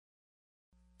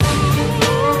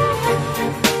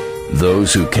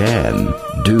Those who can,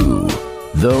 do.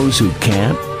 Those who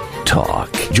can't,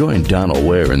 talk. Join Donald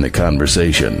Ware in the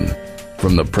conversation.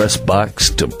 From the press box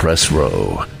to press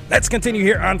row. Let's continue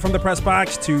here on From the Press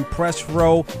Box to Press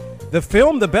Row. The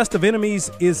film, The Best of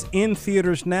Enemies, is in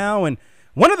theaters now. And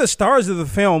one of the stars of the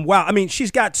film, wow, I mean,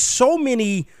 she's got so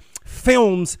many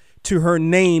films to her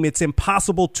name, it's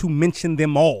impossible to mention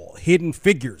them all. Hidden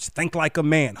Figures, Think Like a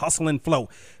Man, Hustle and Flow,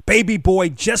 Baby Boy,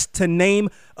 just to name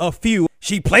a few.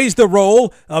 She plays the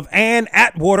role of Ann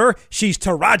Atwater. She's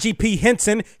Taraji P.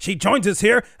 Henson. She joins us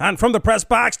here on From the Press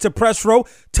Box to Press Row.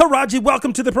 Taraji,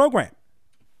 welcome to the program.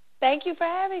 Thank you for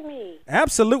having me.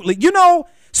 Absolutely. You know,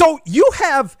 so you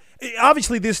have,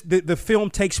 obviously the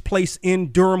film takes place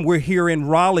in Durham. We're here in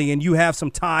Raleigh, and you have some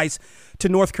ties to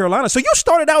North Carolina. So you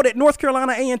started out at North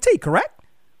Carolina A&T, correct?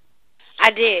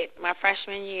 I did, my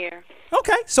freshman year.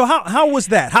 Okay. So how was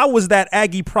that? How was that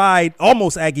Aggie Pride,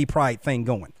 almost Aggie Pride thing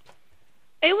going?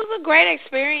 It was a great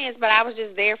experience, but I was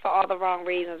just there for all the wrong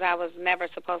reasons. I was never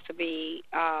supposed to be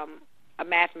a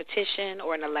mathematician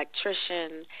or an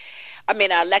electrician. I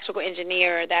mean, an electrical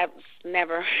engineer. That was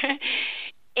never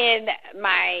in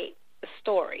my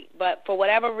story. But for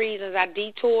whatever reasons, I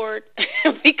detoured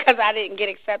because I didn't get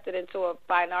accepted into a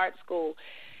fine arts school.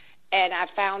 And I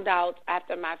found out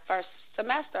after my first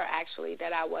semester, actually,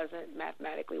 that I wasn't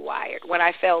mathematically wired when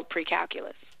I failed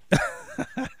pre-calculus.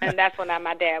 And that's when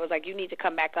my dad was like, you need to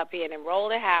come back up here and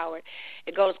enroll at Howard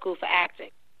and go to school for acting,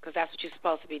 because that's what you're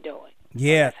supposed to be doing.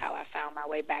 Yeah. So that's how I found my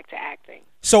way back to acting.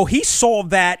 So he saw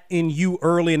that in you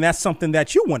early, and that's something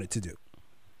that you wanted to do.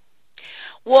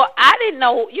 Well, I didn't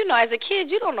know, as a kid,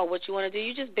 you don't know what you want to do.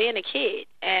 You just being a kid.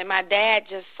 And my dad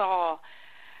just saw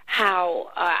how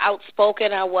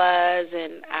outspoken I was,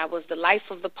 and I was the life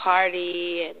of the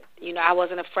party, and I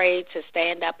wasn't afraid to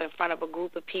stand up in front of a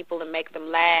group of people and make them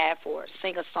laugh or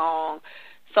sing a song.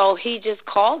 So he just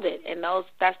called it, and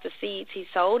that's the seeds he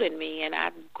sowed in me, and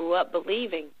I grew up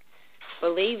believing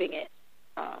it.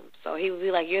 So he would be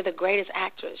like, "You're the greatest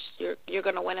actress. You're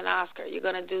going to win an Oscar. You're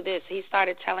going to do this." He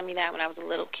started telling me that when I was a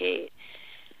little kid,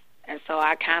 and so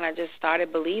I kind of just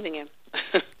started believing him.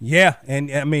 Yeah,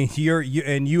 and I mean,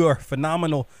 you are a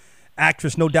phenomenal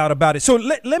actress, no doubt about it. So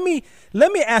let me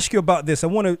ask you about this. I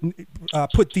want to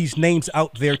put these names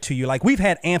out there to you. Like, we've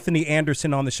had Anthony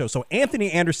Anderson on the show. So Anthony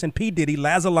Anderson, P. Diddy,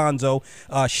 Laz Alonso,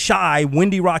 Shy,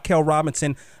 Wendy Raquel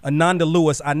Robinson, Ananda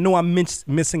Lewis. I know I'm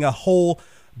missing a whole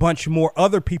bunch more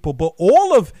other people, but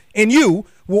you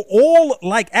were all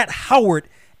like at Howard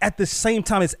at the same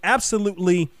time. It's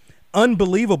absolutely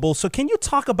unbelievable. So can you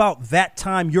talk about that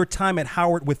time, your time at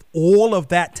Howard with all of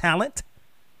that talent?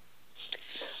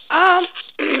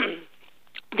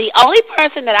 The only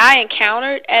person that I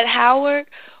encountered at Howard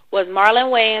was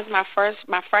Marlon Wayans, my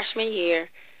freshman year.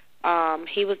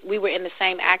 We were in the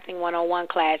same acting 101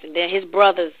 class, and then his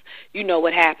brothers, you know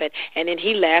what happened, and then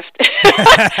he left.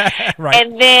 Right.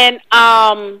 And then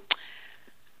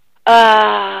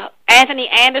Anthony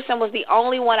Anderson was the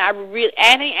only one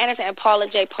Anthony Anderson and Paula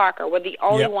J. Parker were the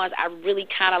only ones I really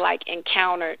kind of like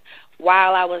encountered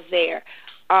while I was there.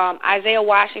 Isaiah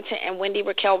Washington and Wendy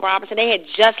Raquel Robinson, they had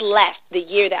just left the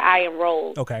year that I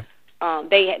enrolled. Okay.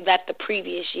 They had left the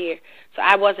previous year. So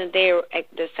I wasn't there at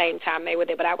the same time they were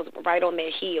there, but I was right on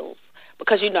their heels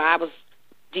because, I was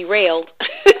derailed.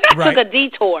 I took a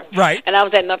detour. Right. And I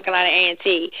was at North Carolina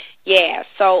A&T. Yeah.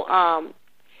 So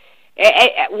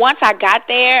once I got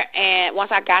there and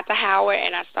once I got to Howard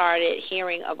and I started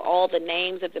hearing of all the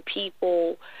names of the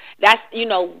people, that's,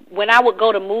 when I would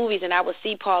go to movies and I would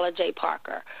see Paula J.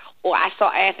 Parker or I saw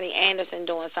Anthony Anderson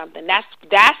doing something,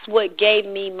 that's what gave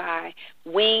me my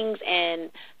wings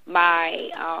and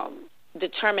my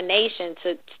determination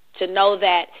to know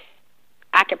that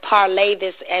I could parlay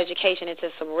this education into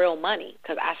some real money,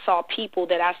 because I saw people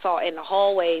that I saw in the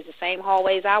hallways, the same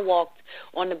hallways I walked,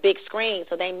 on the big screen,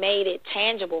 so they made it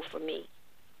tangible for me.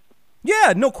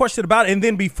 Yeah, no question about it. And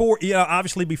then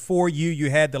obviously before you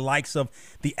had the likes of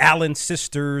the Allen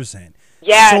sisters and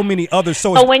so many others.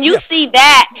 So when you see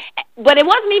that, but it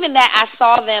wasn't even that I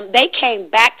saw them. They came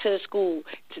back to the school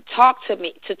to talk to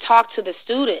me, to talk to the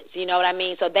students. You know what I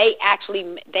mean? So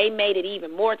they made it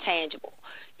even more tangible.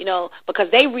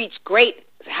 Because they reached great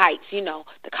heights. The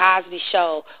Cosby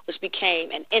Show, which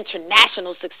became an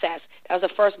international success. That was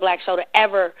the first black show to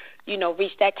ever,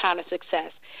 reach that kind of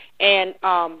success. And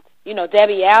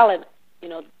Debbie Allen,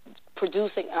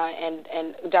 producing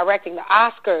and directing the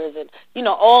Oscars and,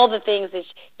 all the things that,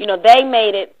 they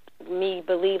made me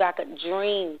believe I could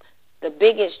dream the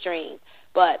biggest dream.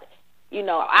 But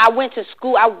I went to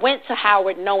school. I went to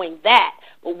Howard knowing that.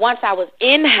 But once I was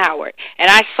in Howard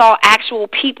and I saw actual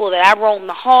people that I roamed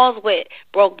the halls with,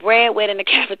 broke bread with in the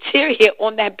cafeteria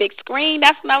on that big screen,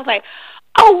 that's when I was like,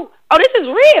 oh, this is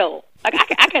real. Like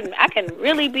I can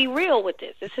really be real with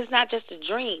this. This is not just a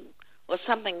dream or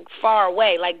something far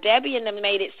away. Like Debbie and them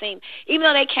made it seem, even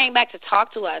though they came back to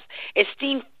talk to us, it's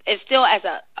still as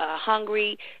a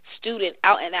hungry student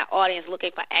out in that audience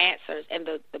looking for answers and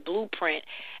the blueprint,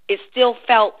 it still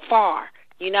felt far,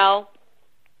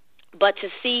 But to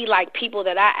see like people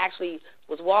that I actually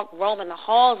was roaming the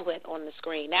halls with on the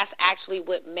screen, that's actually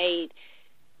what made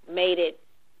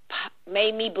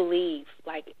me believe.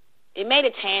 Like it made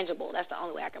it tangible. That's the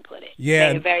only way I can put it. Yeah,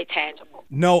 made it very tangible.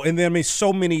 No, and then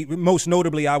so many. Most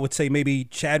notably, I would say maybe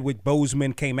Chadwick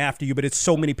Boseman came after you, but it's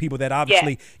so many people that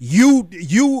obviously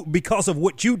you because of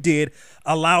what you did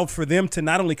allowed for them to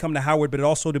not only come to Howard, but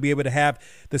also to be able to have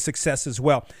the success as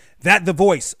well. That the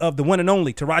voice of the one and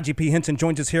only Taraji P. Henson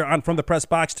joins us here on From the Press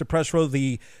Box to Press Row.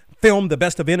 The film, The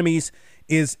Best of Enemies,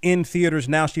 is in theaters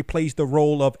now. She plays the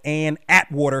role of Ann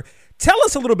Atwater. Tell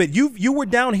us a little bit. You were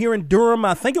down here in Durham,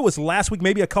 I think it was last week,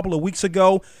 maybe a couple of weeks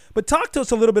ago. But talk to us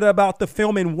a little bit about the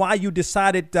film and why you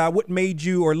decided, what made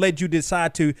you or led you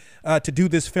decide to do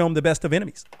this film, The Best of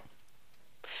Enemies.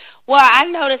 Well, I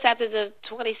noticed after the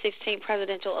 2016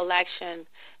 presidential election,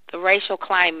 the racial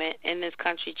climate in this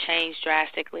country changed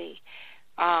drastically.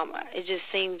 It just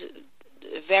seemed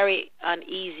very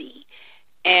uneasy.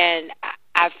 And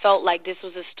I felt like this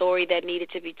was a story that needed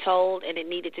to be told, and it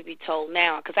needed to be told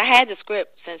now. Because I had the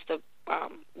script since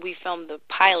we filmed the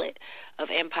pilot of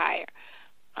Empire.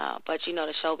 But,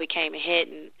 the show became a hit,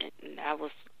 and I was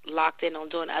locked in on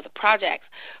doing other projects.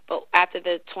 But after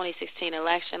the 2016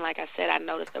 election, like I said, I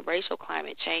noticed the racial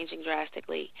climate changing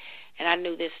drastically. And I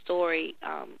knew this story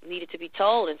needed to be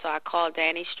told. And so I called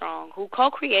Danny Strong, who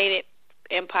co-created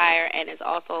Empire and is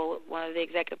also one of the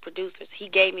executive producers. He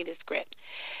gave me the script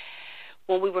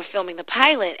when we were filming the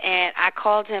pilot, and I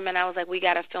called him and I was like, we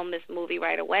got to film this movie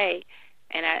right away.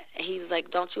 And he was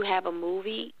like, don't you have a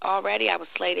movie already? I was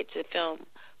slated to film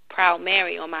Proud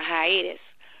Mary on my hiatus.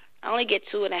 I only get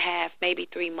 2.5, maybe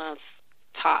 3 months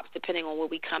tops, depending on when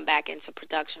we come back into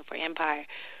production for Empire,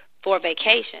 for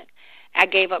vacation. I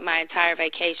gave up my entire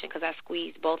vacation because I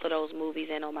squeezed both of those movies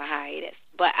in on my hiatus.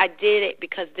 But I did it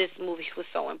because this movie was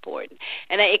so important.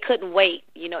 And it couldn't wait.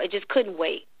 It just couldn't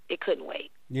wait. It couldn't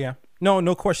wait. Yeah.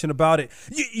 No question about it.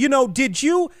 Did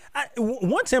you,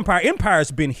 once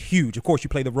Empire's been huge. Of course, you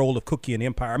play the role of Cookie in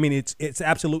Empire. I mean, it's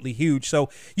absolutely huge. So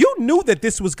you knew that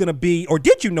this was going to be, or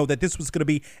did you know that this was going to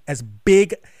be as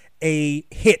big a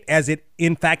hit as it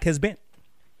in fact has been?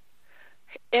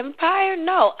 Empire?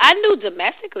 No. I knew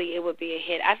domestically it would be a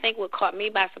hit. I think what caught me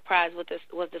by surprise was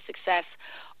the success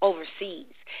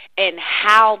overseas and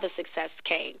how the success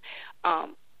came.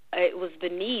 It was the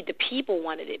need. The people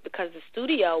wanted it because the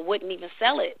studio wouldn't even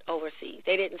sell it overseas.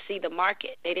 They didn't see the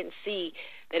market. They didn't see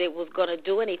that it was going to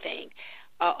do anything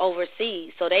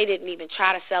overseas, so they didn't even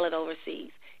try to sell it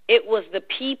overseas. It was the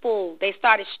people. They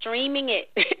started streaming it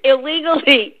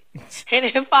illegally. And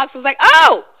then Fox was like,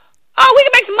 oh, we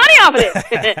can make some money off of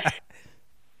this.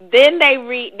 Then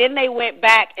they went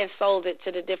back and sold it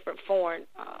to the different foreign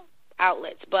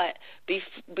outlets. But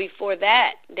before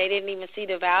that, they didn't even see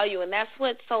the value. And that's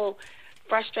what's so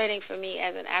frustrating for me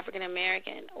as an African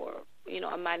American or,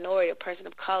 a minority, a person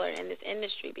of color in this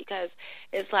industry, because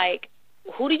it's like,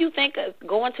 who do you think of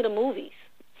going to the movies?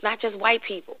 It's not just white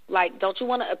people. Like, don't you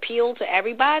want to appeal to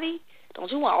everybody?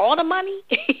 Don't you want all the money?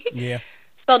 Yeah.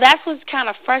 So that's what's kind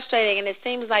of frustrating, and it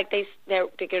seems like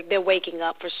they're waking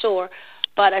up for sure.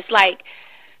 But it's like,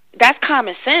 that's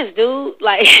common sense, dude.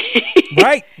 Like,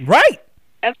 right.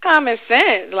 That's common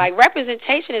sense. Like,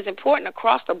 representation is important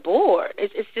across the board.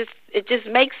 It just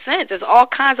makes sense. There's all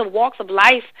kinds of walks of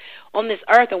life on this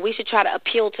earth, and we should try to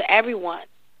appeal to everyone.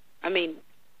 I mean,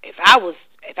 anything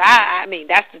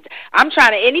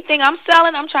I'm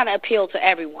selling, I'm trying to appeal to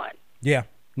everyone. Yeah.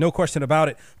 No question about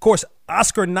it. Of course,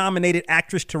 Oscar-nominated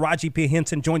actress Taraji P.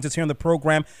 Henson joins us here on the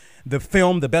program. The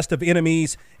film, The Best of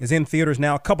Enemies, is in theaters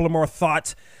now. A couple of more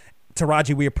thoughts.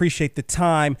 Taraji, we appreciate the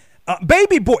time.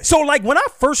 Baby Boy. So, like, when I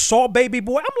first saw Baby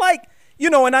Boy, I'm like,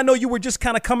 and I know you were just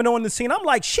kind of coming on the scene. I'm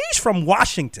like, she's from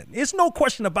Washington. There's no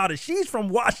question about it. She's from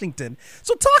Washington.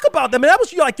 So talk about that. I mean, that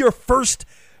was like your first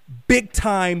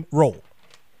big-time role.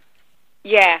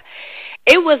 Yeah.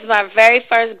 It was my very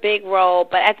first big role,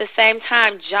 but at the same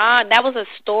time, John, that was a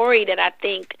story that I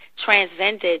think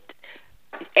transcended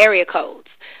area codes.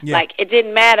 Yeah. Like, it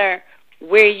didn't matter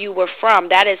where you were from.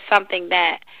 That is something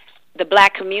that the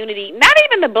black community, not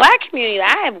even the black community.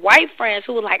 I have white friends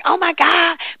who were like, oh, my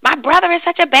God, my brother is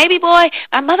such a baby boy.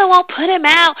 My mother won't put him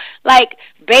out. Like,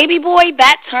 baby boy,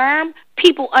 that term,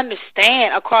 people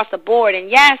understand across the board.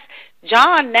 And, yes,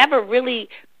 John never really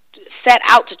set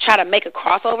out to try to make a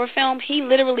crossover film. He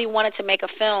literally wanted to make a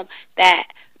film that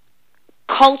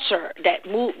culture,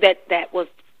 that was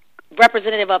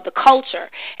representative of the culture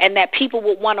and that people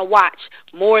would want to watch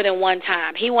more than one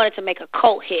time. He wanted to make a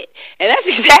cult hit, and that's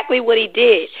exactly what he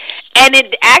did. And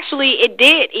it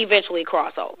did eventually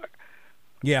cross over.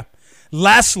 Yeah.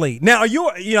 Lastly, now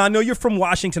I know you're from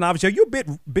Washington. Obviously, are you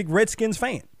a big Redskins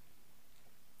fan?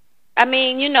 I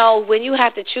mean, when you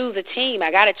have to choose a team,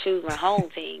 I got to choose my home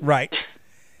team. Right.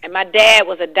 And my dad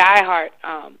was a diehard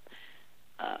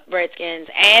Redskins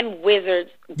and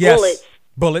Wizards, yes.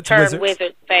 Bullets,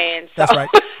 Wizards fan. So. That's right.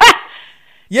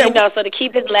 Yeah, so to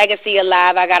keep his legacy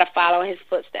alive, I got to follow in his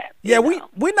footsteps. Yeah,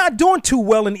 we're not doing too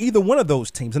well in either one of those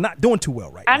teams. They're not doing too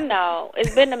well right now. I know.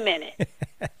 It's been a minute.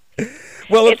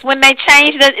 Well, it's when they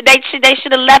changed they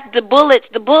should have left the Bullets.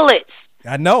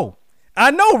 I know,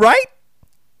 right?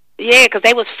 Yeah, because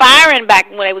they was firing back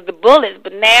when they was the Bullets,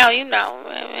 but now,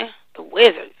 the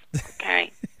Wizards.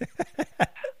 Okay.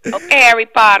 Okay, Harry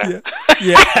Potter.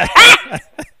 Yeah.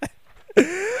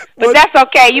 But that's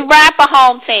okay. You ride for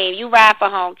home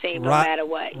team. No matter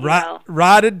what.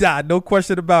 Ride or die. No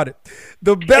question about it.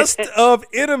 The Best of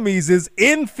Enemies is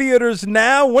in theaters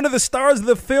now. One of the stars of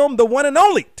the film, the one and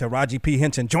only Taraji P.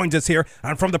 Henson, joins us here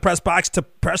on From the Press Box to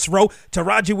Press Row.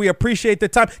 Taraji, we appreciate the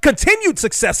time. Continued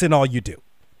success in all you do.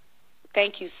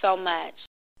 Thank you so much.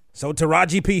 So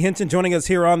Taraji P. Henson joining us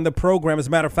here on the program. As a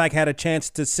matter of fact, had a chance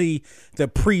to see the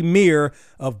premiere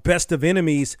of Best of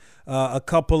Enemies a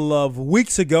couple of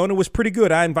weeks ago, and it was pretty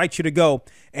good. I invite you to go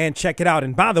and check it out.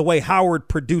 And by the way, Howard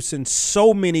producing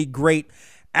so many great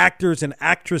actors and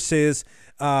actresses.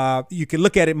 You can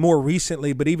look at it more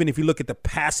recently, but even if you look at the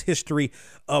past history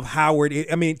of Howard,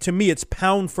 to me, it's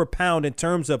pound for pound in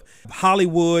terms of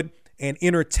Hollywood and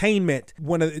entertainment.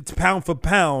 It's pound for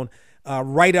pound.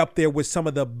 Right up there with some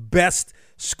of the best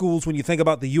schools when you think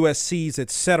about the USCs,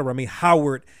 et cetera.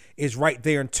 Howard is right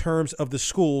there in terms of the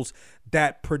schools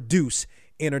that produce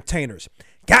entertainers.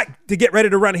 Got to get ready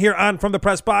to run here on From the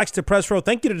Press Box to Press Row.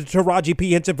 Thank you to Taraji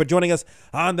P. Henson for joining us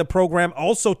on the program.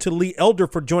 Also to Lee Elder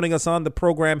for joining us on the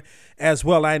program as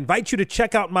well. I invite you to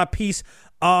check out my piece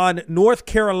on North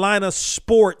Carolina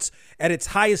sports at its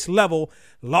highest level.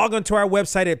 Log on to our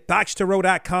website at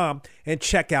boxtorow.com and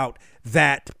check out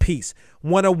that piece.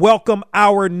 Want to welcome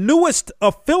our newest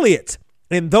affiliates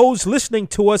and those listening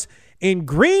to us in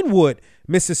Greenwood,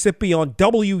 Mississippi on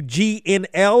WGNL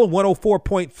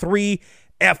 104.3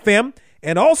 FM,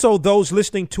 and also those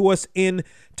listening to us in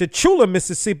Tachula,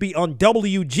 Mississippi on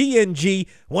WGNG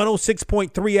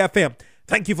 106.3 FM.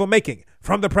 Thank you for making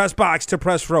From the Press Box to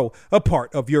Press Row a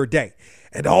part of your day.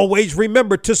 And always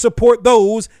remember to support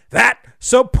those that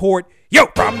support you.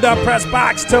 From the Press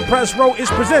Box to Press Row is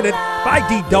presented by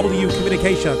DW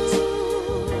Communications.